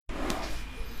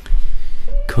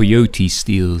Coyote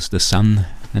Steals the Sun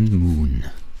and Moon.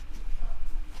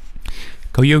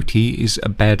 Coyote is a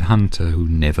bad hunter who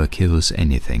never kills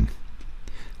anything.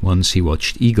 Once he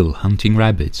watched Eagle hunting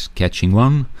rabbits, catching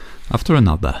one after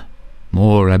another,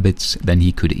 more rabbits than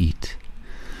he could eat.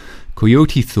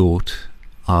 Coyote thought,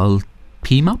 "I'll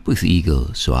team up with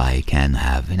Eagle so I can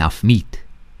have enough meat."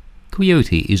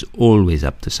 Coyote is always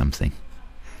up to something.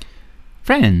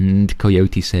 "Friend,"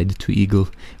 Coyote said to Eagle,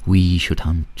 "we should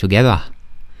hunt together.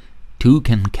 Two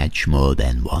can catch more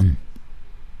than one."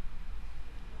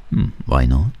 "Why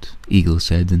not?" Eagle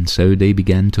said, and so they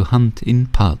began to hunt in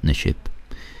partnership.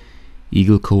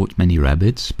 Eagle caught many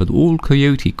rabbits, but all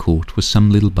Coyote caught was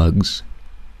some little bugs.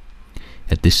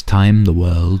 At this time the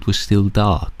world was still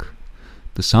dark.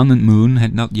 The sun and moon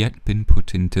had not yet been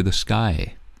put into the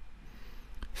sky.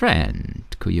 "Friend,"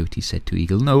 Coyote said to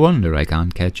Eagle, "no wonder I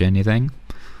can't catch anything.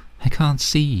 I can't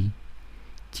see.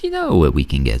 Do you know where we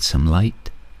can get some light?"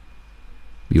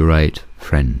 "You're right,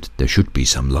 friend, there should be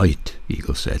some light,"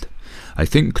 Eagle said. "I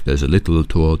think there's a little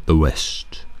toward the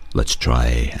west. Let's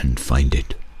try and find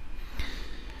it."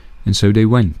 And so they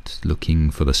went,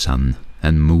 looking for the sun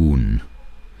and moon.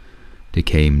 They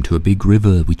came to a big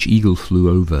river which Eagle flew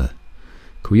over.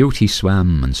 Coyote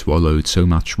swam and swallowed so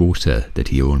much water that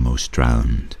he almost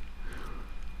drowned.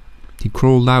 He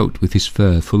crawled out with his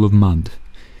fur full of mud,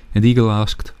 and Eagle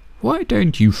asked, "Why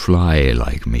don't you fly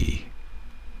like me?"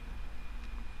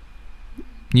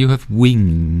 "You have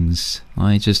wings,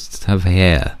 I just have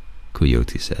hair,"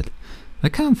 Coyote said. "I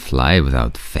can't fly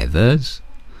without feathers."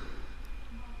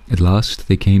 At last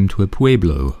they came to a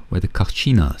pueblo where the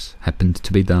Cachinas happened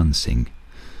to be dancing.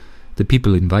 The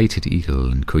people invited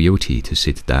Eagle and Coyote to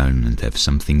sit down and have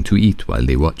something to eat while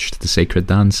they watched the sacred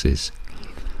dances.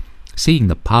 Seeing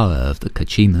the power of the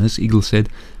Cachinas, Eagle said,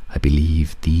 "I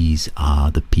believe these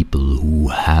are the people who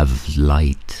have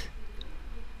light."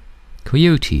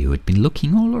 Coyote, who had been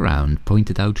looking all around,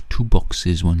 pointed out two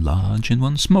boxes, one large and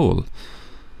one small,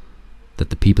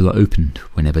 that the people opened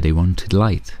whenever they wanted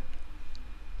light.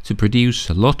 To produce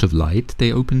a lot of light,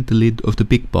 they opened the lid of the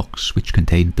big box which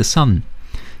contained the sun.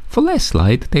 For less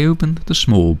light, they opened the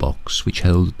small box which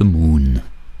held the moon.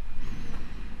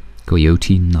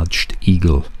 Coyote nudged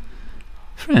Eagle.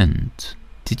 "Friend,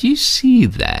 did you see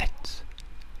that?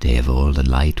 They have all the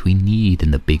light we need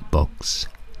in the big box.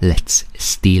 Let's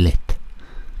steal it."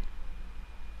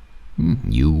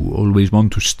 "You always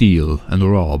want to steal and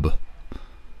rob.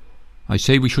 I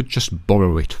say we should just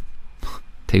borrow it."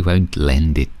 "They won't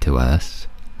lend it to us."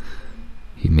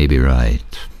 "You may be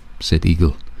right," said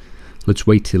Eagle. "Let's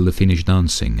wait till they finish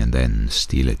dancing and then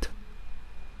steal it."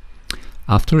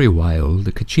 After a while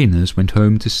the Cachinas went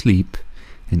home to sleep,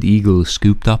 and Eagle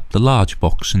scooped up the large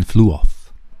box and flew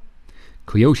off.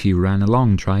 Coyote ran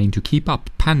along trying to keep up,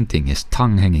 panting, his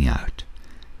tongue hanging out.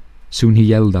 Soon he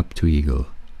yelled up to Eagle,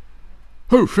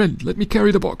 "Oh, friend, let me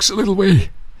carry the box a little way."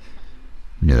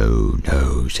 "No,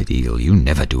 no," said Eagle, "you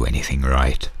never do anything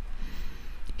right."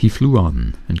 He flew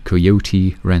on, and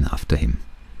Coyote ran after him.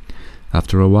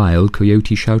 After a while,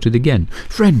 Coyote shouted again,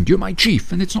 "Friend, you're my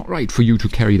chief, and it's not right for you to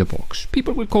carry the box.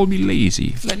 People will call me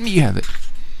lazy. Let me have it."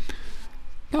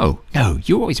 "No, no,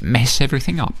 you always mess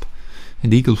everything up."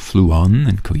 And Eagle flew on,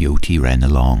 and Coyote ran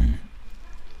along.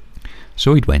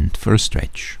 So it went for a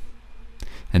stretch.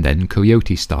 And then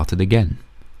Coyote started again.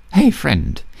 "Hey,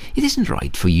 friend, it isn't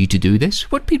right for you to do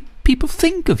this. What people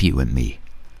think of you and me?"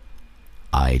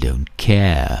 "I don't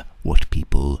care what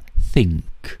people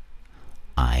think.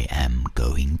 I am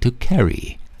going to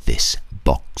carry this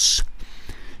box."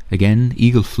 Again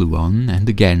Eagle flew on, and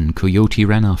again Coyote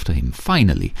ran after him.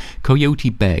 Finally, Coyote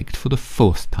begged for the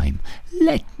fourth time,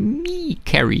 "Let me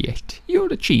carry it. You're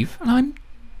the chief, and I'm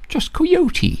just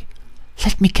Coyote.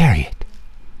 Let me carry it."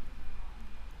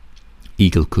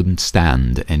 Eagle couldn't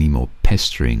stand any more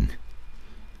pestering.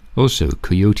 Also,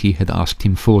 Coyote had asked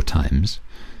him 4 times,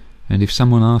 and if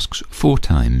someone asks 4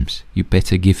 times, you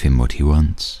better give him what he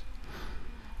wants.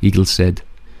 Eagle said,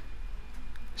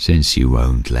 "Since you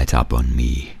won't let up on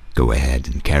me, go ahead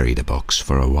and carry the box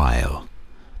for a while,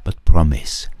 but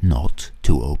promise not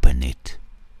to open it."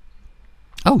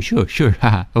 "Oh, sure,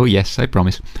 haha, oh yes, I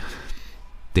promise."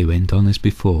 They went on as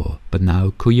before, but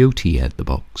now Coyote had the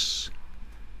box.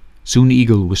 Soon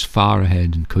Eagle was far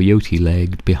ahead, and Coyote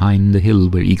lagged behind the hill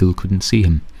where Eagle couldn't see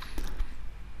him.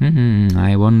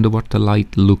 I wonder what the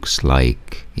light looks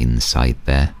like inside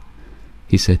there,"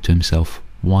 he said to himself.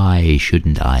 "Why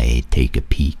shouldn't I take a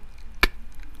peek?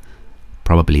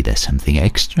 Probably there's something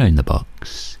extra in the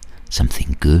box,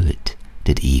 something good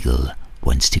that Eagle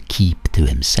wants to keep to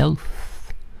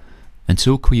himself." And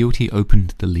so Coyote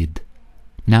opened the lid.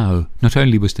 Now, not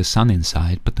only was the sun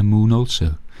inside, but the moon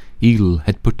also. Eagle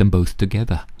had put them both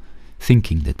together,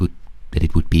 thinking that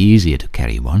it would be easier to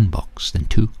carry one box than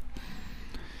two.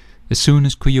 As soon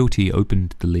as Coyote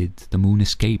opened the lid, the moon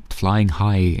escaped, flying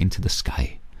high into the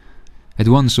sky. At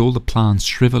once all the plants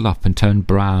shriveled up and turned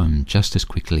brown just as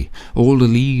quickly. All the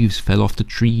leaves fell off the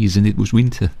trees, and it was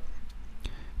winter.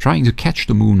 Trying to catch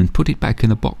the moon and put it back in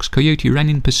the box, Coyote ran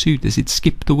in pursuit as it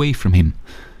skipped away from him.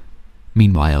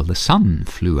 Meanwhile the sun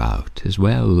flew out as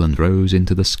well and rose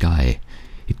into the sky.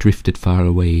 It drifted far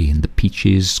away, and the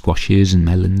peaches, squashes, and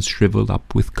melons shriveled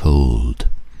up with cold.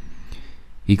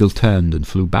 Eagle turned and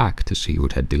flew back to see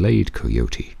what had delayed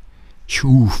Coyote.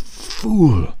 "You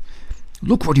fool!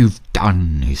 Look what you've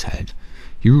done," he said.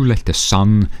 "You let the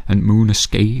sun and moon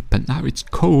escape, and now it's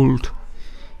cold."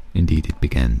 Indeed, it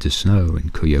began to snow,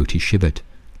 and Coyote shivered.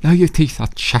 "Now your teeth are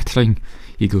chattering,"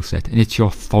 Eagle said, "and it's your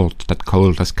fault that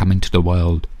cold has come into the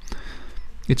world."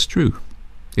 It's true.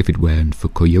 If it weren't for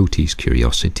Coyote's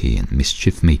curiosity and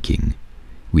mischief-making,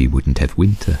 we wouldn't have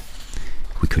winter.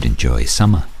 We could enjoy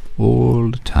summer all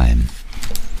the time.